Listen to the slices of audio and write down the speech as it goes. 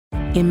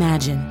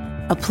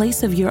Imagine a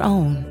place of your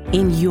own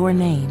in your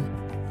name,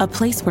 a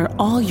place where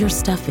all your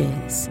stuff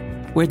is,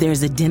 where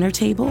there's a dinner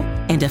table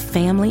and a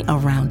family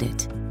around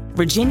it.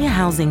 Virginia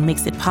Housing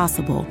makes it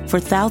possible for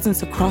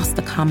thousands across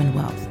the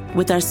Commonwealth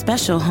with our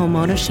special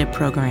homeownership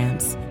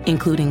programs,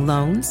 including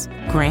loans,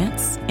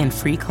 grants, and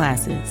free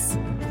classes.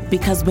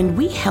 Because when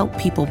we help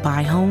people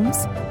buy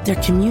homes, their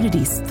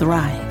communities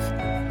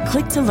thrive.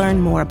 Click to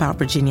learn more about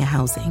Virginia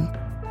Housing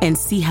and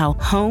see how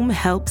home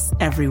helps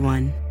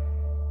everyone.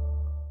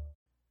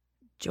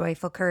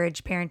 Joyful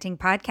Courage Parenting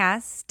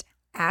Podcast,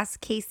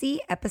 Ask Casey,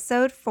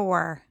 Episode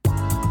 4.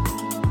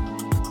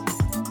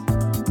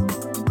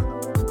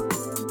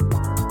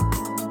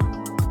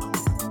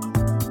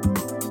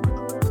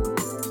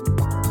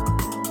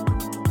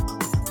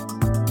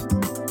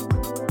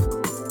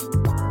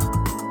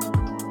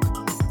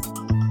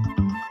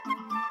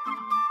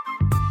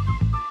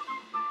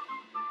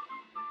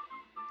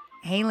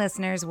 Hey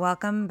listeners,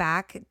 welcome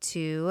back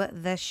to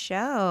the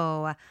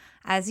show.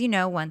 As you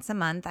know, once a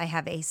month I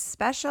have a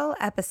special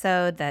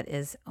episode that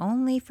is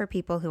only for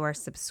people who are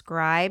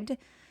subscribed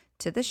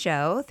to the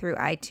show through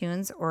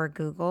iTunes or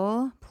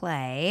Google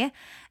Play.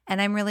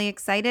 And I'm really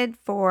excited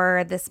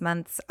for this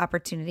month's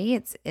opportunity.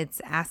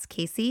 It's Ask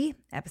Casey,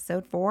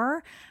 episode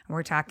 4, and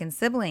we're talking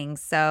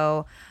siblings.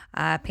 So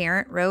a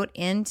parent wrote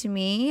in to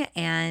me,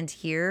 and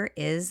here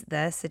is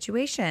the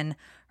situation.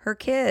 Her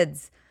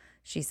kids,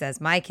 she says,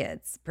 my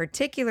kids,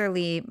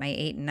 particularly my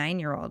 8 and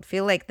 9-year-old,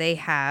 feel like they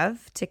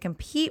have to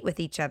compete with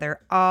each other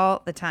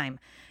all the time.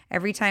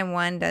 Every time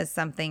one does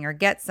something or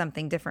gets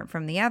something different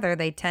from the other,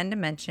 they tend to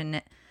mention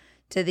it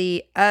to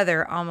the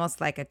other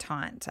almost like a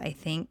taunt. I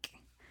think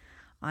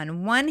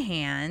on one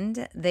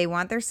hand, they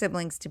want their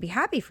siblings to be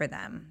happy for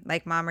them,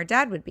 like mom or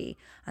dad would be.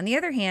 On the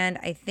other hand,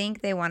 I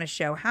think they want to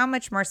show how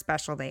much more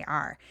special they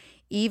are.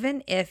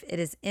 Even if it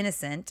is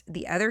innocent,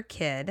 the other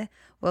kid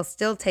will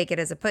still take it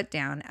as a put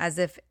down, as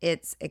if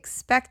it's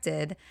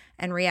expected,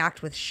 and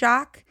react with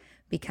shock,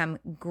 become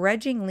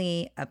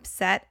grudgingly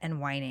upset and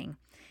whining.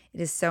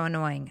 It is so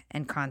annoying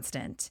and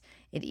constant.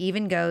 It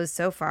even goes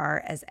so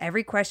far as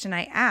every question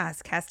I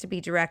ask has to be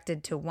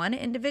directed to one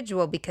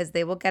individual because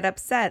they will get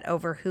upset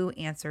over who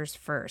answers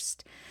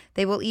first.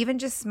 They will even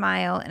just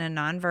smile in a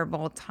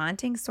nonverbal,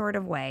 taunting sort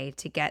of way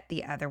to get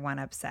the other one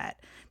upset.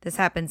 This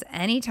happens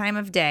any time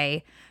of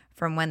day,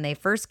 from when they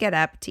first get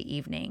up to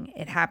evening.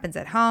 It happens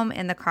at home,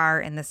 in the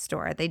car, in the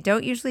store. They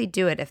don't usually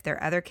do it if there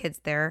are other kids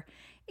their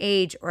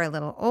age or a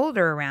little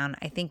older around,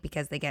 I think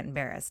because they get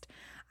embarrassed.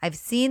 I've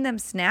seen them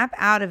snap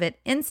out of it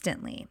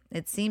instantly.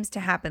 It seems to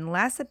happen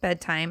less at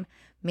bedtime,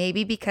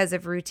 maybe because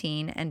of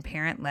routine and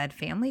parent-led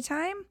family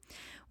time.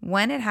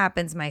 When it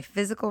happens, my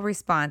physical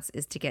response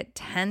is to get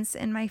tense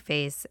in my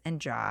face and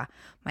jaw.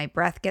 My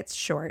breath gets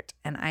short,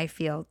 and I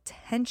feel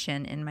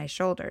tension in my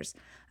shoulders.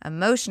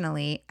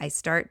 Emotionally, I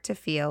start to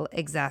feel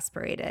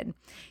exasperated.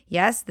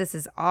 Yes, this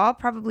is all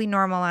probably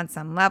normal on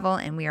some level,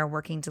 and we are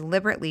working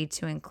deliberately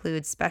to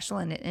include special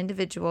and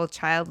individual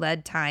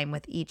child-led time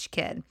with each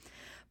kid.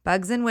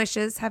 Bugs and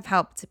wishes have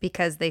helped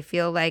because they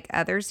feel like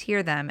others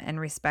hear them and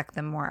respect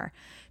them more.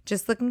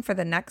 Just looking for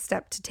the next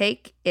step to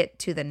take it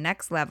to the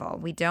next level.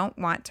 We don't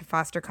want to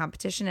foster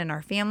competition in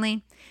our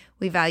family.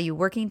 We value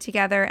working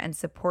together and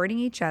supporting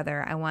each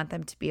other. I want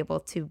them to be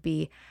able to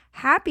be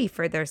happy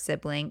for their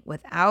sibling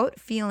without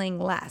feeling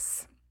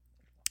less.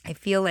 I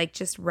feel like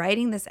just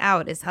writing this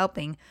out is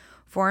helping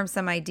form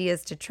some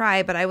ideas to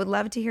try, but I would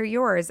love to hear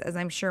yours, as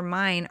I'm sure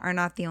mine are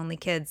not the only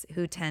kids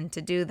who tend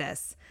to do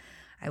this.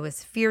 I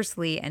was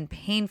fiercely and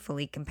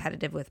painfully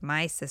competitive with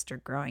my sister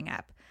growing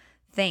up.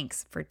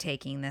 Thanks for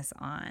taking this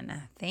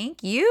on.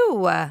 Thank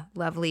you,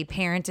 lovely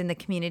parent in the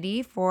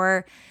community,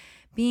 for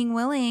being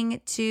willing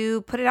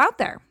to put it out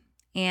there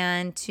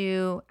and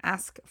to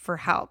ask for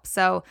help.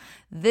 So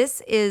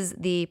this is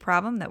the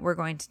problem that we're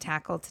going to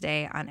tackle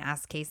today on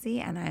Ask Casey,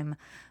 and I'm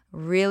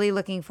really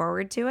looking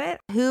forward to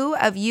it. Who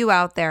of you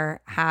out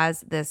there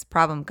has this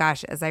problem?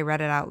 Gosh, as I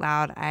read it out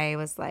loud, I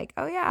was like,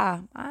 oh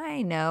yeah,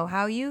 I know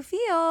how you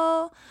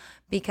feel,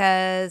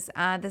 because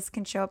this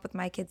can show up with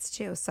my kids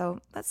too. So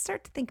let's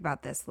start to think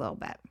about this a little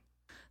bit.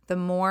 The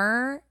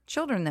more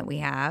children that we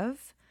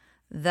have,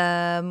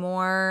 the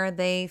more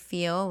they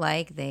feel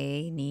like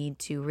they need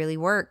to really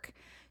work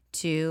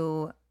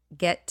to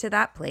get to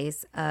that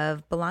place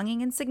of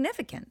belonging and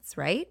significance,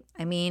 right?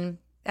 I mean,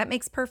 that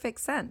makes perfect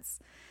sense.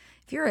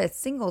 If you're a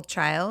single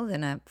child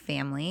in a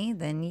family,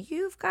 then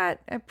you've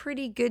got a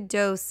pretty good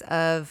dose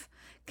of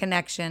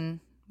connection.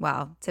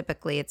 Well,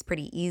 typically it's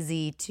pretty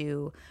easy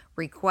to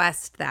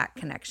request that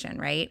connection,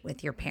 right,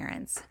 with your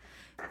parents.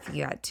 If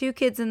you got 2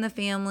 kids in the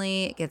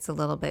family, it gets a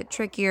little bit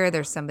trickier.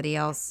 There's somebody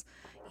else,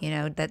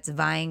 that's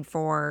vying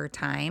for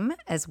time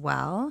as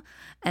well.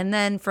 And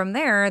then from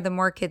there, the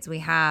more kids we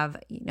have,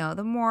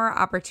 the more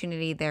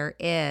opportunity there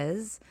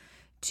is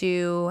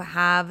to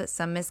have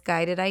some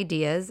misguided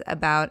ideas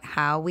about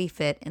how we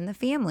fit in the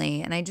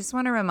family. And I just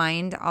want to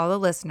remind all the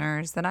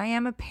listeners that I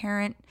am a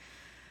parent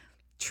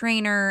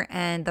trainer,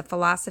 and the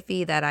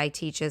philosophy that I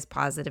teach is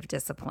positive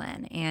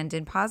discipline. And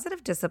in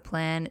positive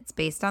discipline, it's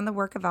based on the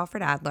work of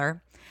Alfred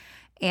Adler.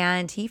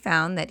 And he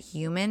found that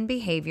human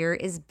behavior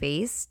is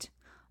based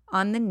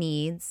on the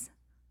needs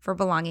for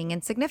belonging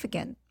and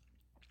significance.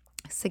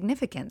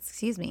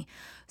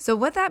 So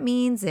what that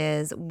means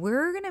is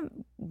we're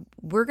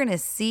going to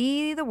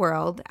see the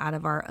world out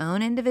of our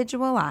own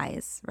individual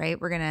eyes, right?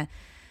 We're going to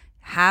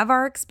have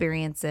our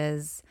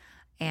experiences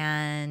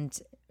and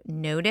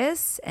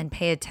notice and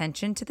pay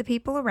attention to the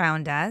people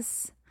around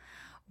us.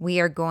 We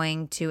are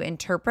going to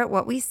interpret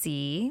what we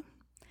see,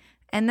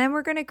 and then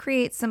we're going to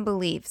create some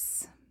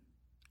beliefs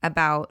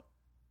about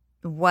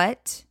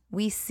what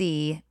we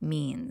see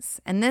means.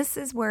 And this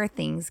is where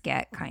things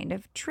get kind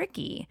of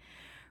tricky,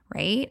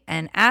 right?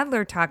 And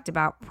Adler talked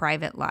about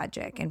private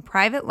logic, and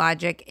private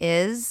logic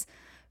is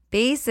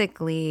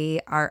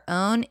basically our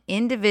own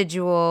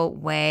individual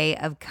way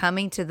of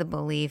coming to the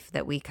belief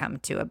that we come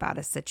to about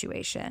a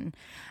situation.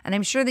 And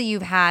I'm sure that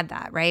you've had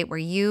that, right? Where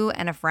you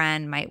and a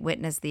friend might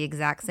witness the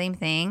exact same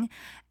thing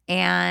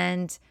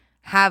and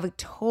have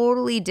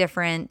totally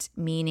different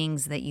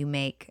meanings that you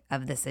make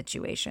of the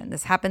situation.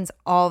 This happens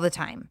all the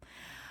time.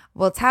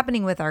 Well, it's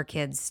happening with our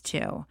kids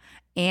too.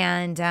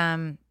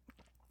 And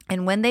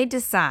when they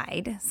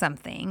decide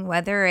something,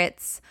 whether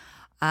it's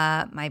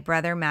my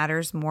brother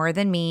matters more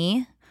than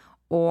me,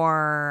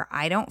 or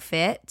I don't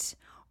fit,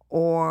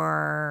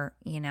 or,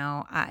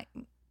 I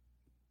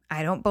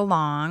don't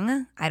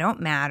belong, I don't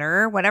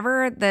matter,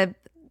 whatever the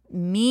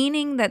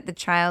meaning that the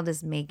child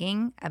is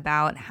making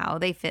about how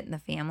they fit in the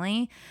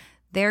family,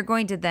 they're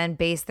going to then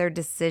base their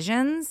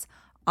decisions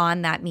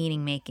on that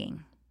meaning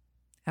making.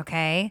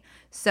 Okay?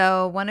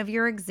 So one of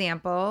your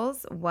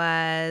examples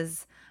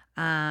was,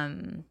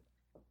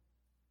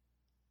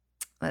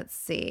 let's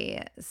see.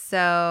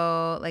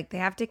 So they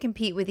have to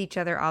compete with each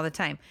other all the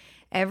time.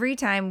 Every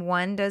time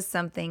one does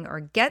something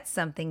or gets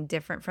something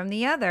different from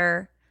the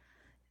other,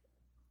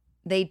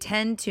 they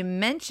tend to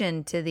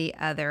mention to the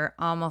other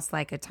almost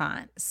like a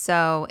taunt.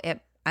 So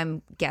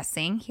I'm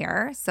guessing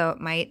here. So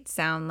it might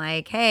sound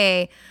like,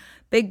 hey,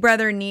 Big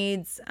Brother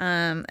needs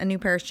a new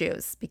pair of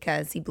shoes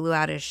because he blew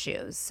out his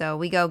shoes. So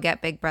we go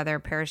get Big Brother a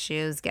pair of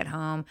shoes, get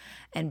home,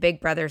 and Big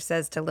Brother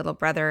says to little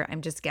brother, I'm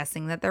just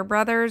guessing that they're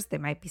brothers. They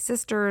might be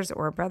sisters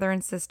or a brother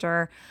and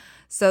sister.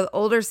 So the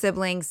older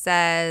sibling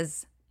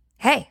says,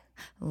 hey,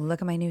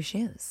 look at my new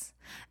shoes.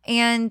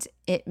 And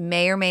it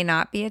may or may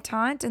not be a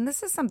taunt. And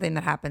this is something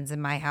that happens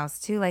in my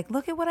house too.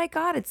 Look at what I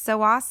got. It's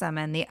so awesome.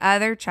 And the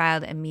other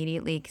child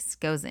immediately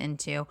goes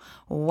into,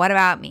 what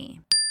about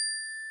me?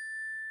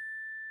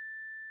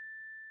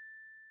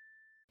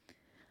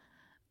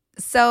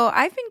 So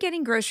I've been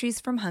getting groceries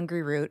from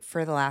Hungryroot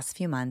for the last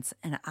few months,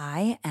 and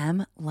I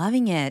am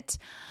loving it.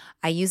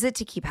 I use it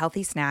to keep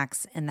healthy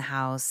snacks in the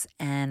house,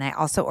 and I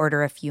also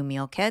order a few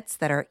meal kits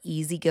that are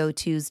easy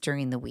go-tos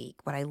during the week.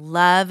 What I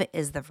love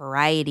is the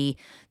variety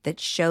that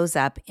shows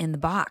up in the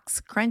box.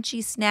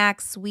 Crunchy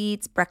snacks,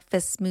 sweets,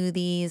 breakfast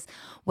smoothies,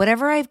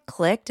 whatever I've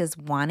clicked as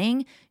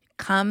wanting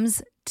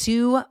comes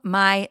to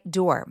my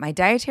door. My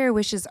dietary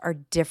wishes are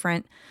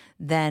different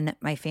than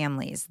my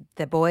family's.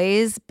 The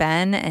boys,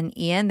 Ben and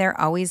Ian, they're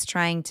always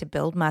trying to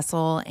build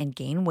muscle and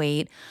gain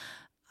weight.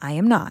 I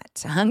am not.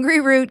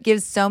 Hungryroot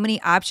gives so many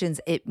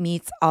options. It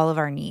meets all of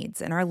our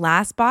needs. In our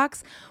last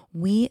box,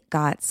 we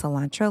got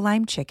cilantro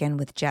lime chicken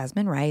with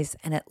jasmine rice,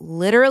 and it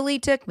literally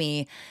took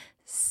me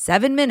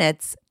 7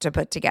 minutes to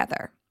put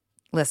together.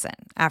 Listen,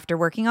 after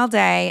working all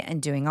day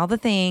and doing all the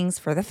things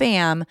for the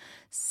fam,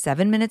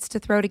 7 minutes to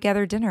throw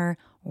together dinner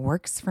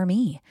works for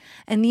me.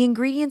 And the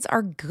ingredients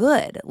are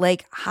good,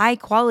 high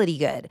quality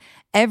good.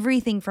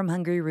 Everything from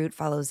Hungryroot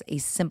follows a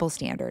simple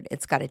standard.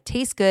 It's got to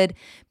taste good,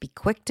 be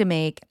quick to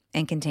make,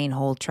 and contain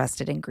whole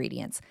trusted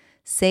ingredients.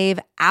 Save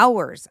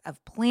hours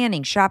of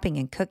planning, shopping,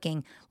 and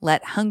cooking.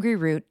 Let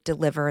Hungryroot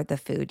deliver the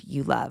food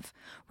you love.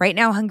 Right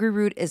now,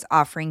 Hungryroot is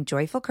offering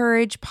Joyful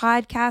Courage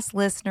podcast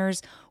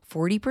listeners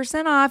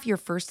 40% off your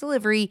first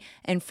delivery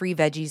and free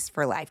veggies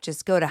for life.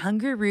 Just go to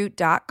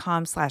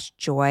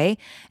hungryroot.com/joy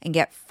and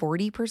get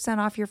 40%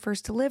 off your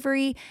first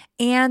delivery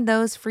and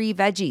those free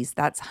veggies.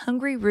 That's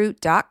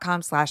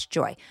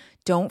hungryroot.com/joy.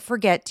 Don't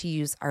forget to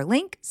use our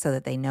link so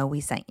that they know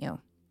we sent you.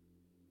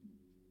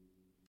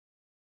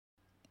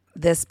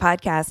 This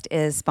podcast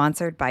is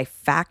sponsored by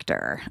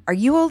Factor. Are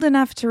you old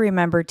enough to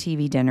remember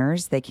TV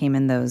dinners? They came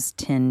in those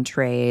tin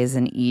trays,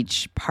 and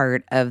each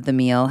part of the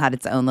meal had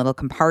its own little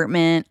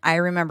compartment. I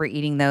remember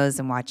eating those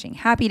and watching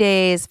Happy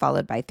Days,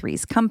 followed by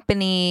Three's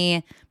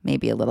Company,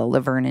 maybe a little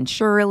Laverne and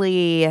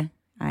Shirley.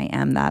 I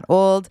am that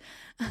old.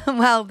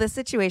 Well, the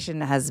situation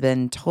has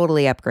been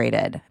totally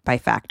upgraded by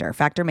Factor.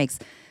 Factor makes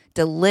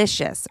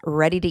delicious,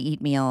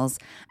 ready-to-eat meals,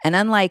 and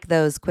unlike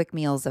those quick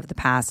meals of the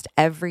past,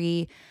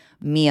 every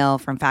meal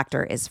from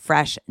Factor is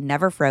fresh,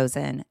 never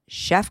frozen,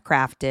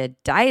 chef-crafted,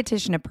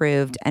 dietitian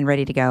approved, and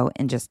ready to go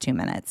in just 2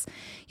 minutes.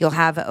 You'll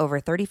have over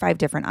 35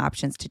 different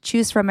options to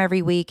choose from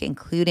every week,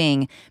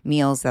 including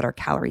meals that are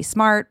calorie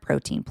smart,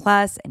 protein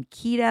plus, and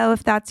keto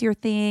if that's your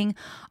thing.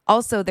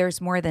 Also, there's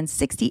more than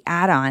 60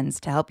 add-ons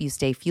to help you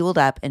stay fueled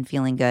up and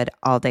feeling good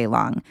all day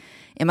long.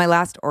 In my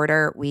last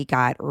order, we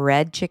got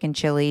red chicken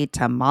chili,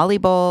 tamale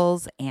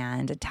bowls,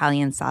 and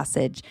Italian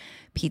sausage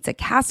pizza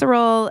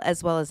casserole,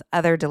 as well as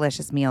other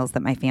delicious meals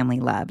that my family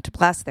loved.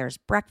 Plus, there's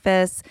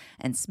breakfast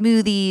and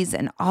smoothies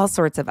and all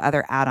sorts of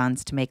other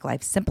add-ons to make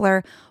life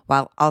simpler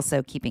while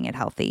also keeping it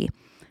healthy.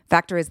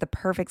 Factor is the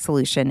perfect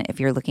solution if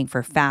you're looking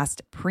for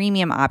fast,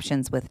 premium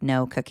options with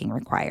no cooking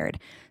required.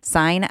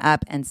 Sign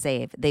up and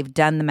save. They've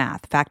done the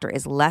math. Factor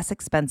is less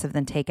expensive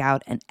than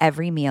takeout, and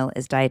every meal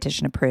is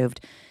dietitian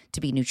approved to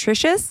be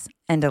nutritious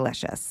and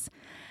delicious.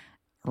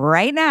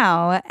 Right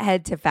now,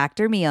 head to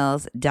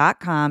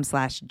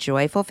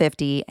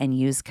factormeals.com/joyful50 and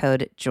use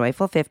code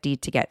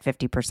joyful50 to get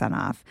 50%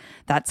 off.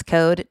 That's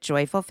code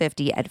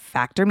joyful50 at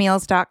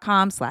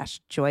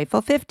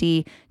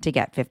factormeals.com/joyful50 to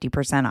get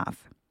 50%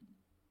 off.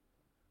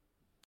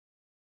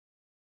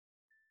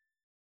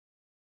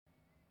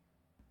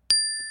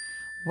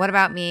 What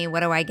about me? What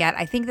do I get?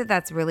 I think that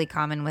that's really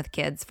common with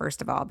kids,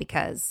 first of all,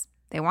 because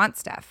they want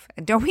stuff.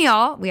 Don't we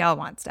all? We all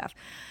want stuff,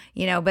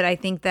 but I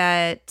think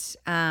that,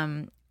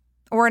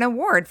 or an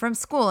award from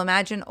school.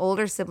 Imagine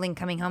older sibling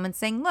coming home and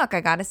saying, look, I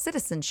got a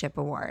citizenship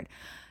award.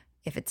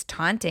 If it's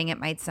taunting, it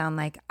might sound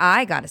like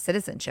I got a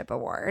citizenship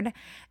award.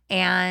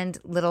 And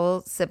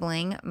little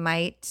sibling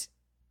might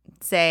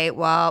say,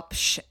 well,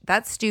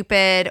 that's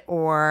stupid,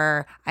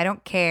 or I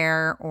don't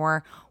care,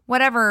 or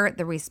whatever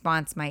the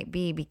response might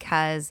be,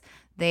 because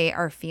they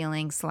are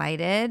feeling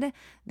slighted.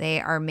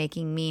 They are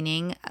making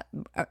meaning.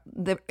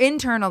 The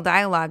internal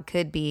dialogue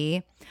could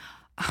be,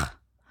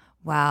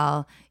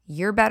 well,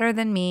 you're better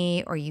than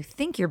me, or you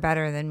think you're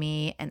better than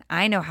me, and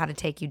I know how to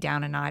take you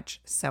down a notch,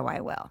 so I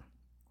will.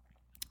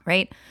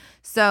 Right?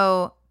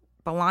 So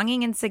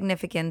belonging and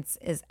significance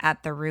is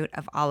at the root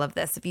of all of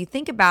this. If you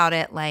think about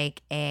it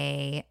like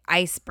a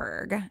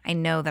iceberg, I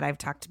know that I've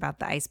talked about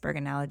the iceberg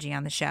analogy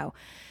on the show.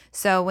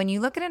 So when you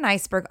look at an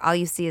iceberg, all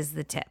you see is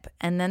the tip.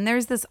 And then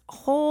there's this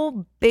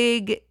whole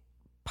big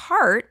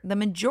part, the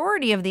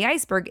majority of the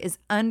iceberg is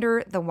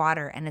under the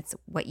water, and it's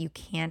what you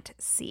can't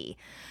see.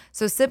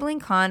 So sibling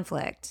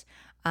conflict,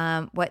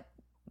 what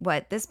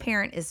this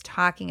parent is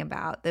talking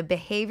about, the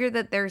behavior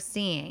that they're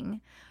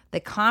seeing, the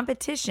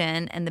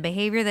competition and the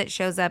behavior that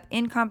shows up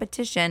in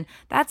competition,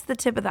 that's the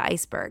tip of the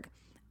iceberg.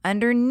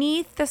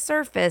 Underneath the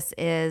surface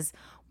is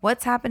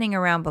what's happening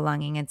around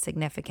belonging and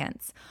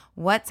significance,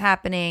 what's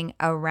happening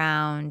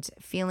around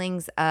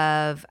feelings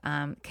of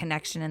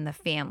connection in the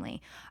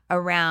family,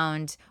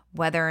 around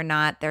whether or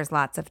not there's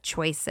lots of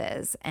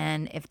choices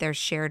and if there's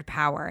shared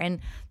power. And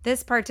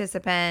this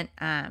participant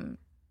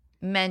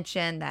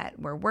mentioned that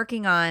we're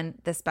working on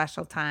the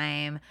special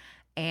time,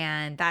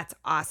 and that's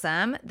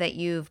awesome that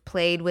you've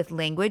played with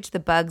language, the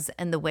bugs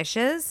and the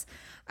wishes.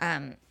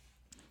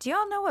 Do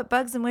y'all know what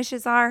bugs and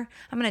wishes are?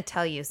 I'm going to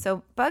tell you.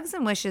 So bugs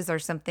and wishes are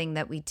something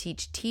that we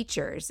teach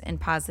teachers in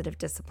positive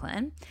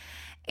discipline,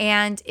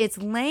 and it's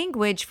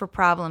language for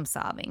problem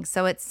solving.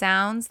 So it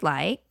sounds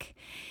like,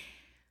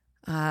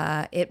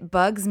 it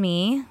bugs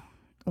me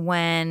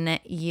when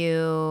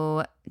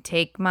you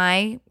take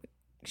my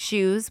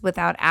shoes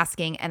without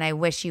asking, and I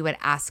wish you would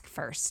ask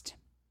first,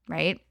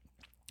 right?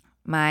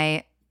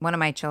 One of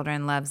my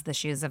children loves the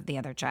shoes of the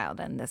other child,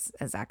 and this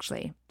is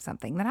actually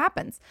something that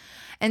happens.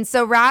 And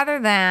so rather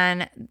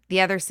than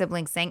the other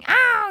sibling saying,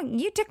 oh,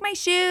 you took my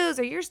shoes,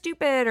 or you're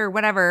stupid, or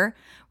whatever,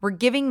 we're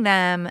giving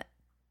them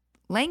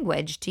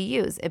language to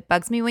use. It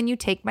bugs me when you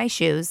take my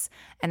shoes,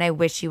 and I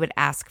wish you would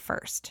ask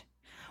first.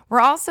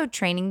 We're also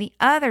training the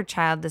other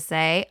child to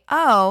say,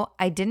 oh,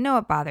 I didn't know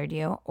it bothered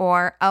you,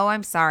 or, oh,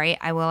 I'm sorry,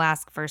 I will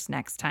ask first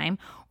next time,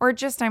 or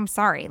just, I'm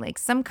sorry, like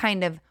some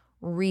kind of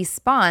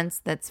response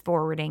that's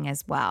forwarding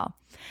as well.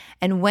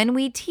 And when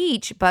we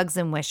teach bugs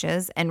and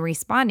wishes, and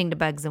responding to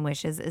bugs and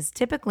wishes is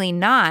typically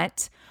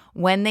not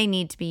when they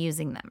need to be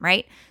using them,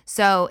 right?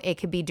 So it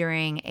could be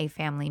during a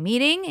family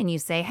meeting and you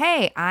say,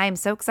 hey, I'm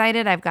so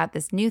excited. I've got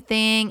this new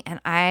thing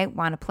and I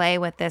want to play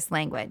with this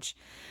language.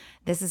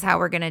 This is how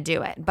we're going to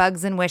do it.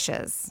 Bugs and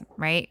wishes,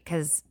 right?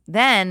 Because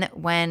then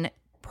when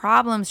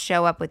problems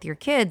show up with your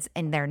kids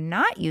and they're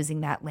not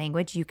using that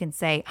language, you can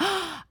say,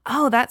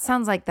 oh, that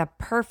sounds like the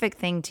perfect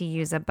thing to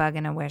use a bug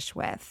and a wish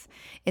with.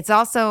 It's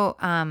also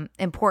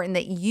important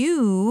that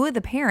you,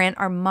 the parent,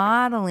 are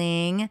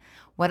modeling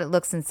what it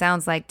looks and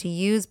sounds like to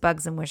use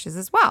bugs and wishes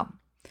as well.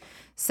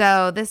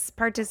 So this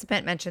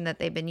participant mentioned that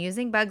they've been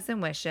using bugs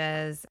and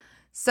wishes.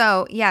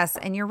 So yes,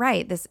 and you're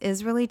right, this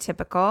is really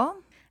typical,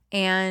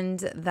 and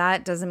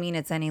that doesn't mean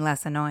it's any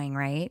less annoying,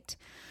 right?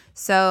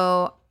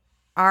 So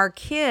our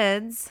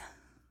kids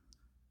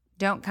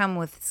don't come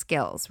with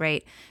skills,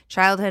 right?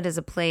 Childhood is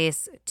a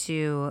place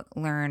to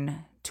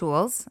learn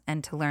tools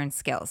and to learn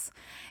skills.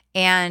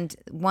 And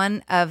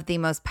one of the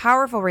most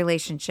powerful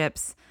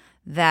relationships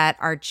that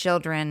our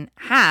children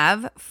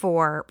have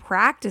for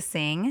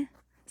practicing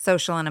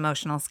social and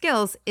emotional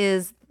skills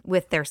is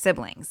with their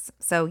siblings.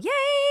 So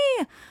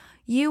yay!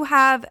 You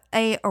have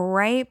a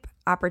ripe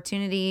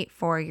opportunity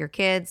for your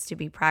kids to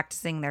be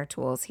practicing their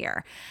tools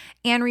here.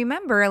 And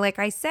remember, like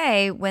I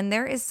say, when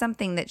there is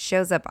something that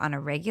shows up on a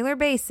regular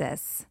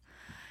basis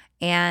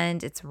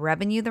and it's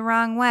rubbing you the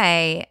wrong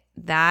way,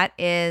 that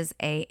is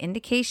an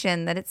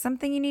indication that it's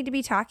something you need to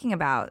be talking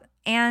about.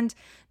 And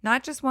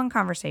not just one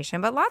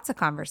conversation, but lots of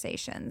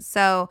conversations.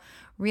 So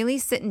really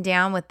sitting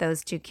down with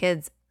those two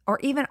kids or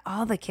even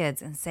all the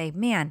kids and say,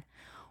 man,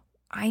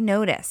 I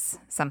notice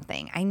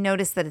something. I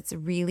notice that it's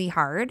really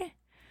hard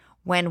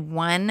when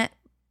one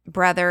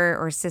brother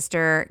or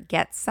sister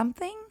gets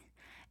something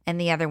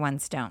and the other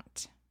ones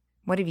don't.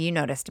 What have you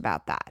noticed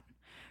about that?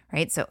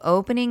 Right? So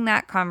opening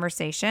that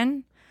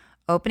conversation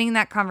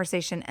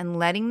and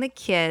letting the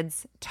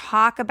kids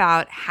talk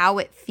about how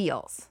it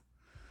feels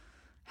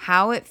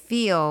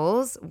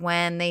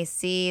when they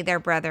see their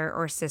brother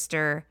or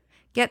sister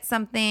get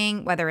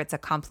something, whether it's a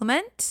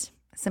compliment,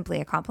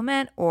 simply a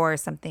compliment, or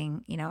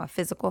something, a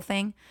physical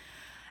thing.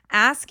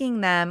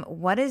 Asking them,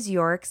 what is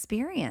your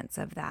experience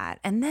of that?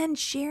 And then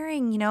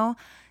sharing,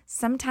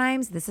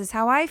 sometimes this is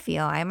how I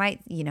feel. I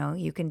might,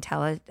 you can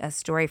tell a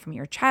story from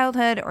your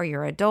childhood or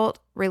your adult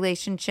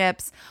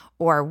relationships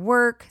or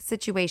work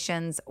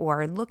situations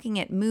or looking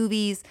at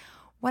movies,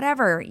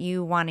 whatever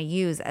you want to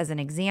use as an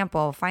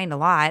example, find a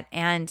lot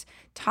and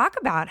talk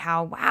about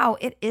how, wow,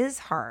 it is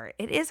hard.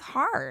 It is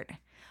hard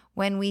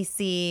when we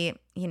see,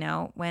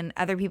 when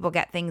other people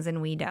get things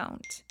and we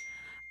don't.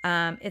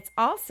 It's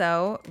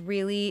also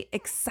really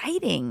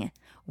exciting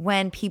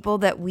when people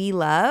that we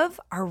love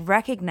are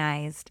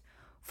recognized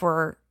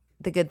for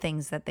the good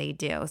things that they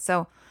do.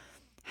 So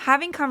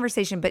having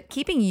conversation, but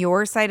keeping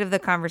your side of the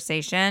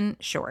conversation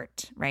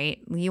short, right?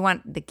 You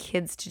want the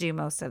kids to do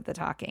most of the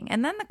talking.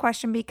 And then the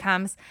question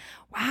becomes,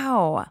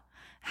 wow,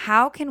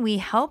 how can we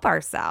help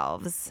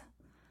ourselves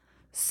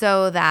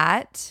so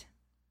that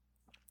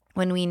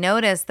when we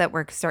notice that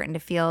we're starting to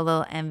feel a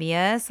little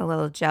envious, a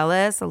little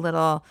jealous, a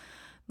little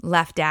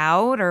left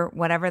out, or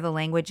whatever the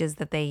language is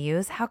that they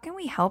use, how can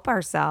we help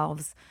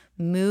ourselves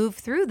move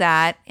through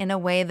that in a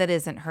way that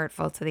isn't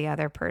hurtful to the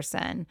other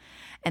person?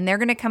 And they're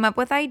going to come up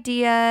with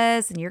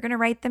ideas and you're going to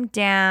write them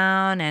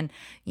down and,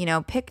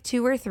 pick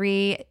 2 or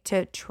 3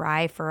 to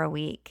try for a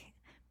week.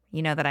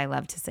 You know that I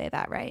love to say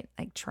that, right?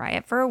 Like try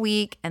it for a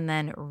week and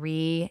then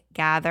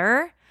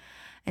regather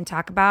and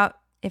talk about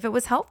if it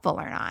was helpful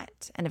or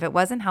not. And if it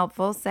wasn't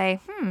helpful, say,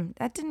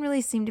 that didn't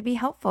really seem to be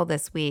helpful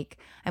this week.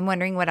 I'm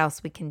wondering what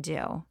else we can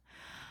do.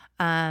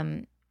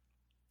 And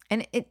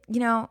it,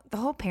 the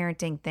whole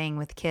parenting thing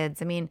with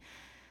kids,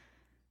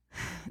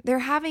 they're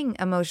having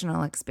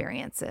emotional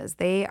experiences.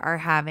 They are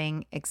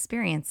having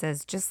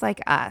experiences just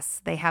like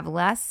us. They have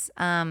less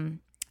of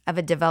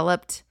a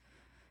developed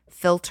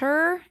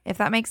filter, if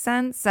that makes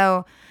sense.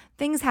 So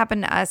things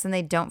happen to us and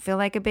they don't feel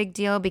like a big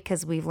deal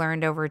because we've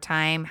learned over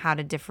time how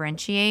to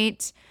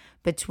differentiate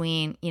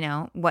between,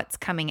 what's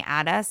coming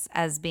at us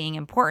as being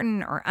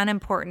important or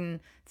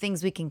unimportant,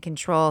 things we can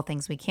control,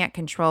 things we can't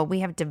control. We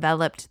have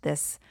developed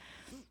this,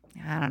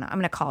 I don't know, I'm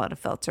going to call it a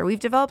filter. We've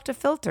developed a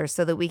filter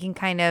so that we can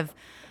kind of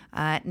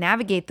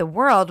navigate the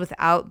world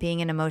without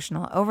being an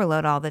emotional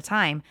overload all the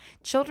time.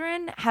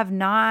 Children have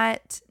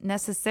not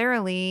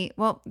necessarily,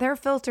 their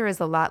filter is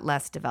a lot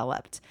less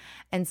developed.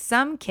 And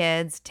some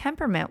kids,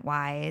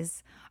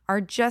 temperament-wise,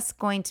 are just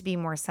going to be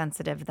more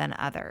sensitive than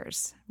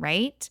others,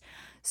 right?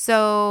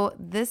 So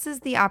this is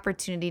the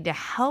opportunity to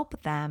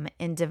help them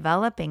in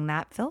developing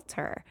that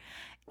filter.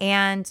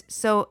 And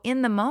so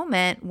in the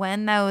moment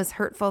when those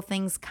hurtful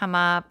things come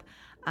up,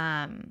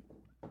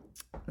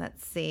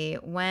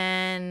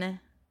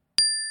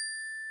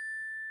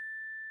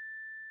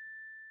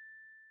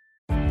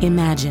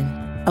 Imagine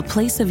a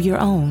place of your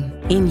own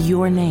in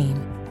your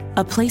name,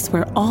 a place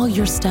where all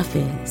your stuff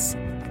is,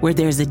 where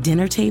there's a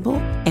dinner table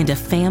and a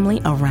family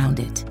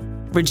around it.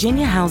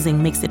 Virginia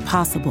Housing makes it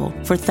possible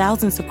for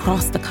thousands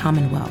across the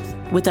Commonwealth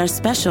with our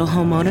special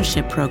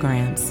homeownership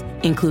programs,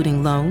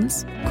 including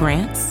loans,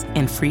 grants,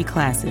 and free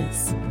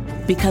classes.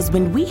 Because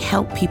when we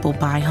help people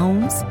buy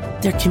homes,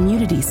 their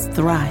communities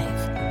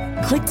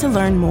thrive. Click to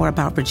learn more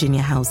about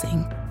Virginia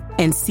Housing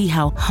and see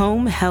how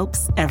home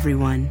helps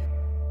everyone.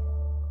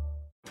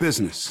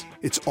 Business.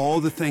 It's all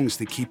the things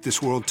that keep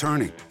this world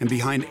turning. And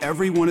behind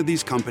every one of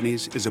these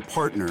companies is a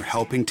partner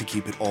helping to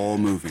keep it all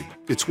moving.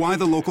 It's why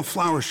the local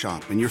flower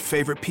shop and your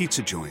favorite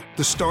pizza joint,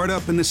 the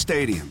startup and the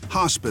stadium,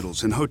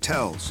 hospitals and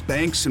hotels,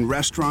 banks and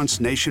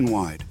restaurants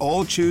nationwide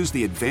all choose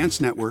the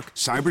advanced network,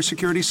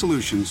 cybersecurity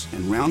solutions,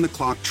 and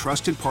round-the-clock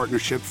trusted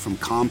partnership from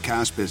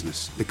Comcast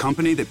Business, the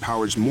company that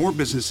powers more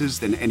businesses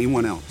than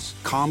anyone else.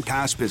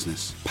 Comcast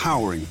Business,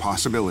 powering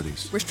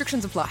possibilities.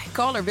 Restrictions apply.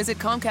 Call or visit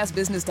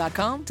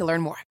ComcastBusiness.com to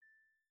learn more.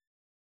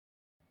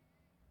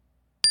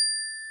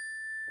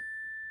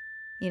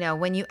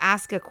 When you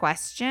ask a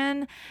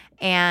question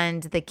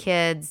and the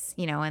kids,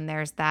 and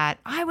there's that,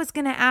 I was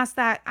going to ask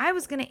that, I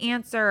was going to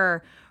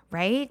answer,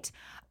 right?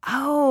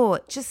 Oh,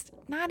 just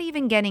not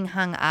even getting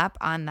hung up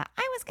on the,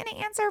 I was going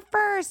to answer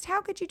first.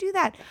 How could you do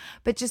that?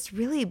 But just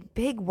really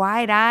big,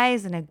 wide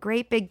eyes and a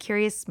great big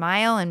curious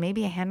smile and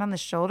maybe a hand on the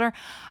shoulder.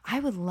 I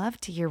would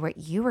love to hear what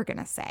you were going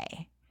to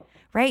say,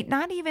 right?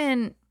 Not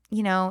even,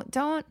 you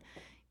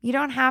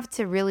don't have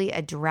to really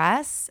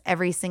address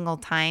every single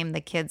time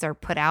the kids are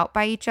put out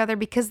by each other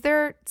because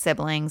they're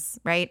siblings,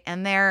 right?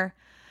 And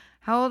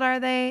how old are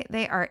they?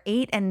 They are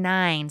 8 and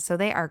 9, so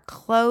they are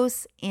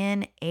close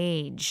in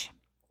age,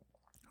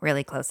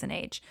 really close in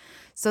age.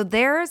 So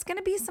there's going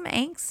to be some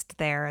angst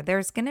there.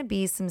 There's going to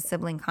be some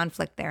sibling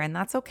conflict there, and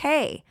that's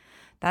okay.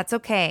 That's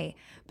okay.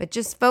 But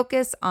just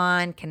focus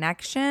on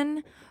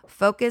connection,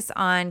 focus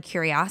on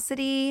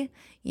curiosity,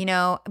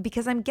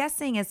 because I'm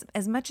guessing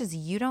as much as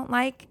you don't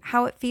like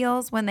how it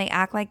feels when they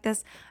act like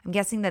this, I'm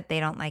guessing that they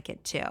don't like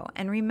it too.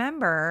 And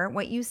remember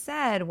what you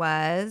said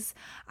was,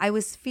 I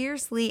was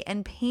fiercely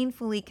and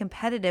painfully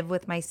competitive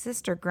with my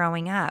sister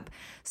growing up.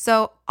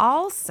 So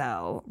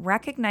also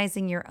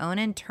recognizing your own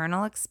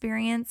internal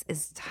experience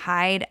is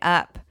tied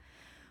up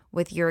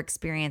with your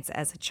experience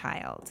as a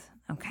child.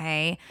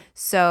 Okay.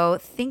 So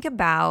think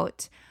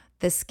about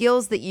the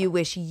skills that you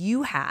wish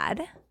you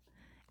had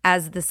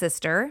as the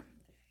sister,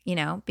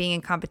 being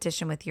in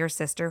competition with your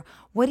sister.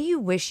 What do you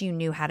wish you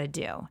knew how to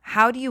do?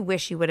 How do you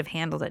wish you would have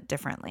handled it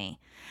differently?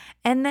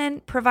 And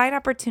then provide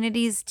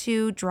opportunities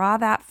to draw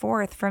that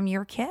forth from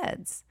your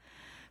kids.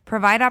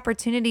 Provide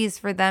opportunities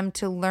for them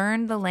to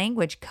learn the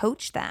language,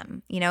 coach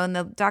them. In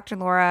the Dr.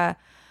 Laura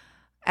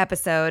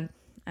episode,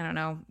 I don't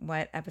know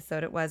what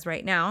episode it was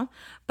right now,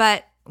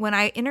 but when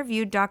I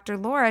interviewed Dr.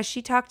 Laura,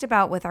 she talked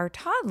about with our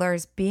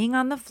toddlers being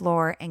on the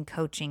floor and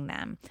coaching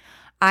them.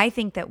 I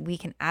think that we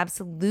can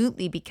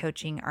absolutely be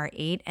coaching our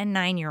 8 and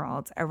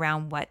 9-year-olds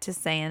around what to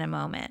say in a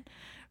moment,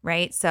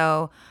 right?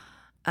 So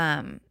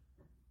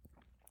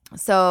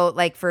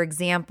like for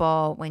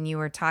example, when you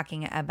were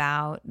talking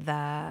about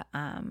the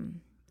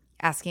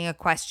asking a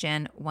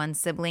question, one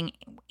sibling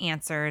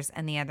answers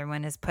and the other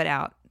one is put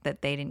out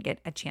that they didn't get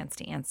a chance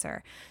to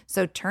answer.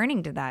 So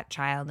turning to that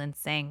child and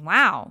saying,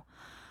 wow,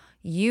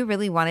 you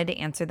really wanted to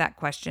answer that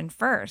question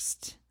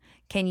first.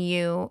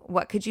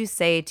 What could you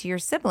say to your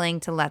sibling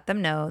to let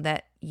them know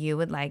that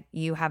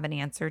you have an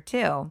answer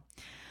too?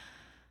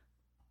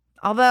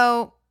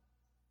 Although,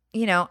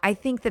 I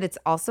think that it's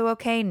also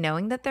okay,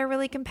 knowing that they're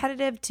really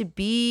competitive, to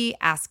be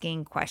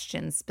asking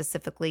questions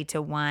specifically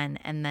to one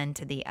and then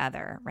to the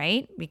other,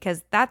 right?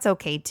 Because that's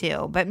okay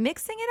too. But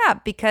mixing it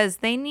up, because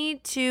they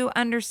need to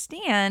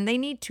understand, they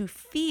need to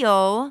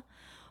feel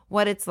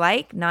what it's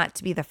like not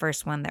to be the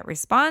first one that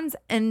responds,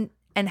 and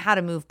how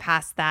to move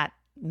past that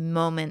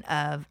moment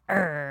of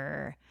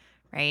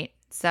right?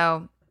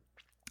 So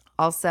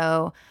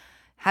also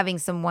having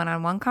some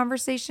one-on-one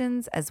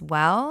conversations as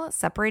well,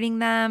 separating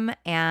them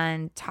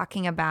and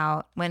talking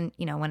about when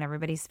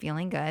everybody's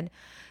feeling good,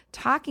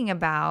 talking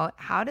about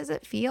how does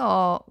it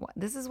feel?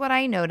 This is what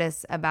I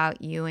notice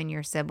about you and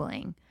your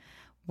sibling.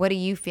 What are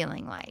you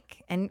feeling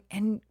like?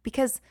 And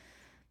because,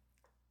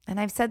 and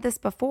I've said this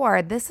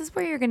before, this is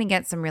where you're going to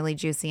get some really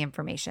juicy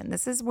information.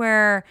 This is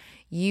where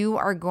you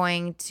are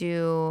going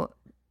to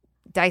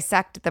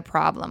dissect the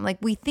problem. Like,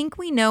 we think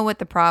we know what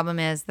the problem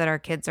is that our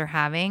kids are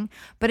having,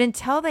 but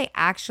until they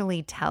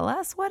actually tell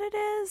us what it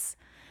is,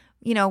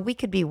 we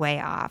could be way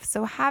off.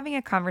 So having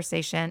a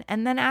conversation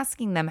and then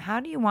asking them,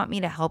 how do you want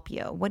me to help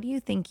you? What do you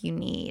think you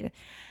need?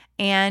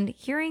 And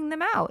hearing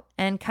them out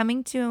and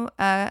coming to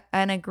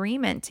an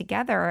agreement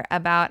together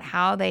about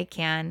how they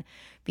can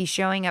be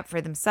showing up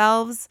for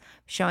themselves,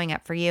 showing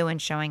up for you,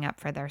 and showing up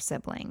for their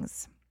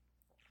siblings.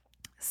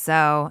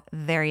 So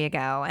there you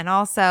go. And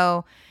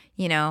also,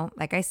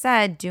 like I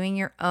said, doing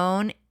your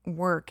own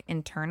work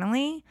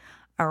internally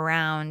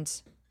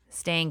around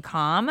staying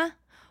calm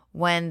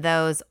when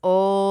those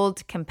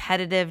old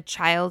competitive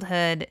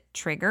childhood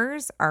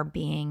triggers are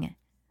being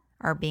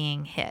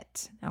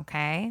hit.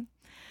 Okay.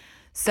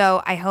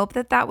 So I hope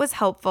that was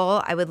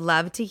helpful. I would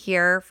love to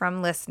hear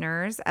from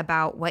listeners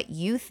about what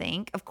you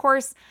think. Of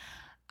course,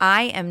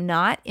 I am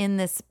not in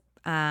this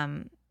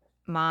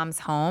mom's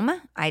home.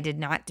 I did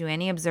not do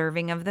any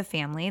observing of the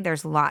family.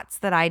 There's lots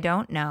that I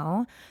don't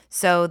know.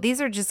 So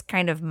these are just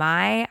kind of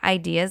my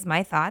ideas,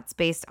 my thoughts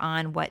based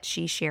on what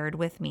she shared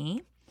with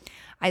me.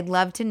 I'd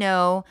love to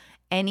know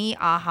any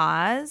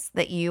ahas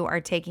that you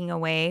are taking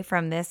away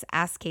from this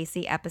Ask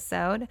Casey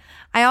episode.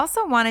 I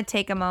also want to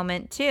take a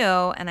moment too,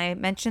 and I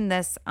mentioned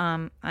this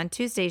on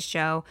Tuesday's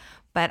show,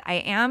 but I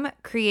am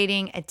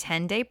creating a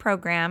 10-day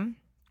program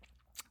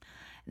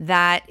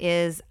that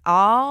is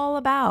all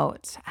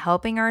about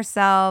helping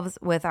ourselves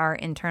with our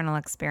internal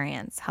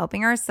experience,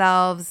 helping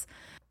ourselves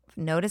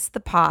notice the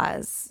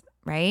pause,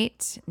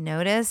 right?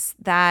 Notice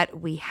that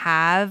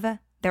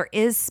there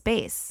is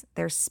space.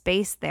 There's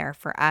space there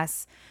for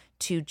us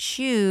to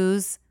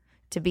choose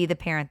to be the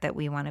parent that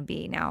we want to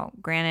be. Now,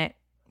 granted,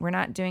 we're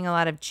not doing a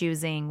lot of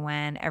choosing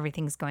when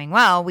everything's going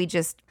well. We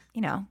just,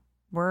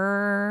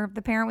 we're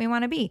the parent we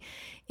want to be.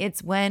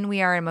 It's when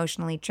we are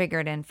emotionally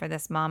triggered, and for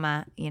this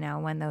mama,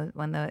 when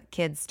the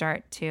kids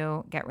start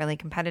to get really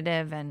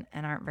competitive and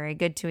aren't very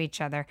good to each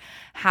other,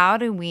 how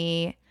do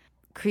we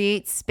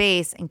create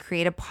space and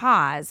create a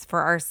pause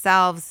for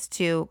ourselves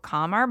to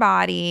calm our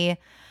body,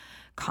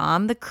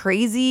 calm the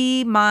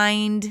crazy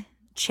mind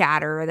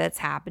chatter that's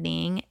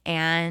happening,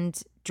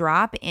 and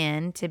drop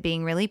in to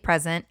being really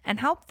present and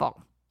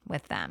helpful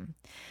with them?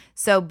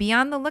 So be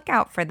on the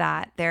lookout for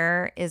that.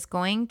 There is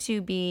going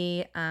to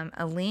be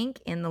a link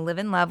in the Live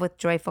in Love with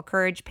Joyful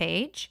Courage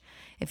page.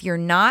 If you're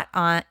not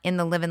in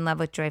the Live and Love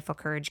with Joyful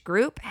Courage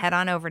group, head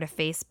on over to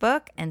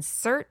Facebook and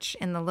search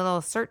in the little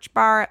search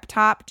bar up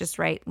top. Just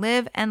write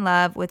Live and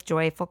Love with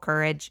Joyful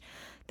Courage.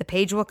 The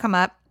page will come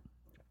up.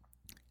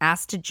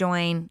 Ask to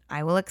join.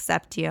 I will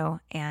accept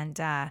you.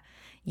 And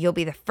you'll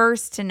be the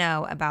first to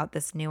know about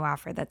this new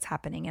offer that's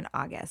happening in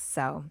August.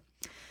 So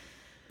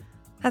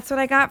that's what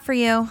I got for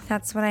you.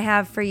 That's what I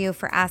have for you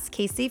for Ask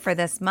Casey for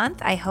this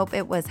month. I hope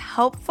it was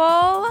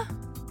helpful.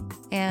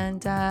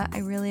 And I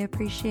really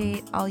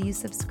appreciate all you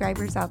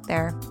subscribers out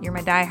there. You're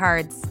my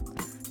diehards.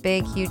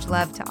 Big, huge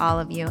love to all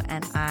of you.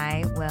 And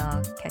I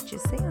will catch you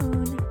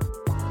soon.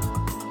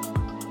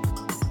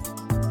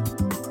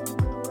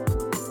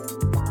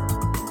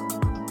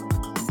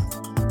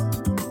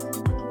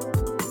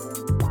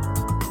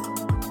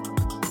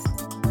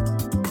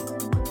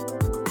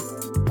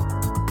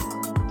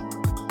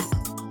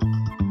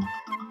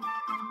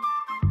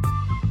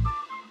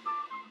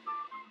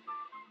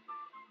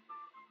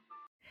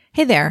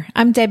 Hey there,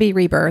 I'm Debbie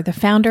Reber, the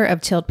founder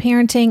of Tilt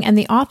Parenting and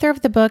the author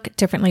of the book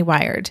Differently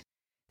Wired.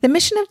 The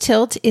mission of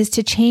Tilt is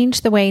to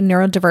change the way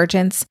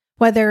neurodivergence,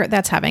 whether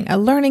that's having a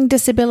learning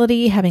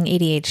disability, having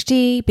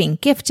ADHD, being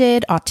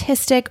gifted,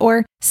 autistic,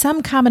 or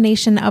some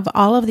combination of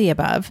all of the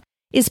above,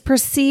 is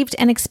perceived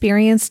and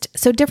experienced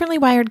so differently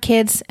wired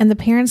kids and the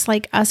parents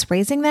like us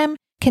raising them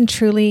can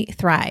truly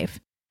thrive.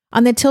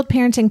 On the Tilt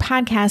Parenting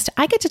podcast,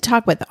 I get to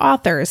talk with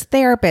authors,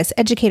 therapists,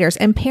 educators,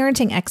 and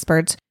parenting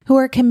experts who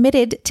are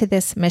committed to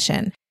this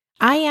mission.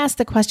 I ask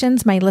the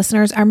questions my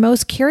listeners are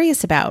most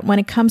curious about when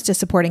it comes to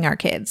supporting our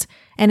kids.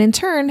 And in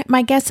turn,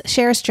 my guests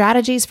share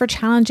strategies for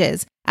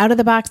challenges,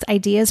 out-of-the-box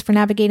ideas for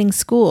navigating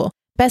school,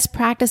 best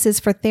practices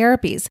for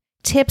therapies,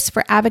 tips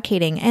for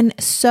advocating, and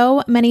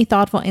so many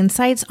thoughtful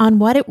insights on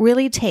what it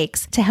really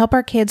takes to help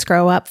our kids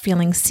grow up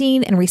feeling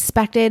seen and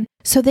respected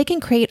so they can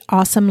create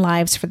awesome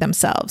lives for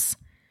themselves.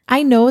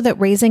 I know that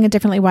raising a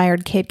differently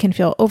wired kid can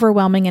feel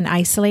overwhelming and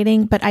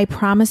isolating, but I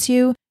promise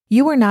you,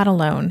 you are not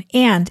alone,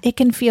 and it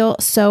can feel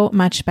so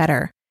much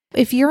better.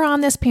 If you're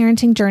on this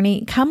parenting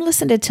journey, come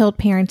listen to Tilt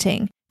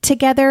Parenting.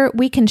 Together,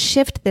 we can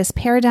shift this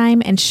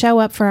paradigm and show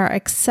up for our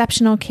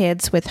exceptional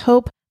kids with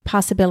hope,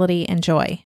 possibility, and joy.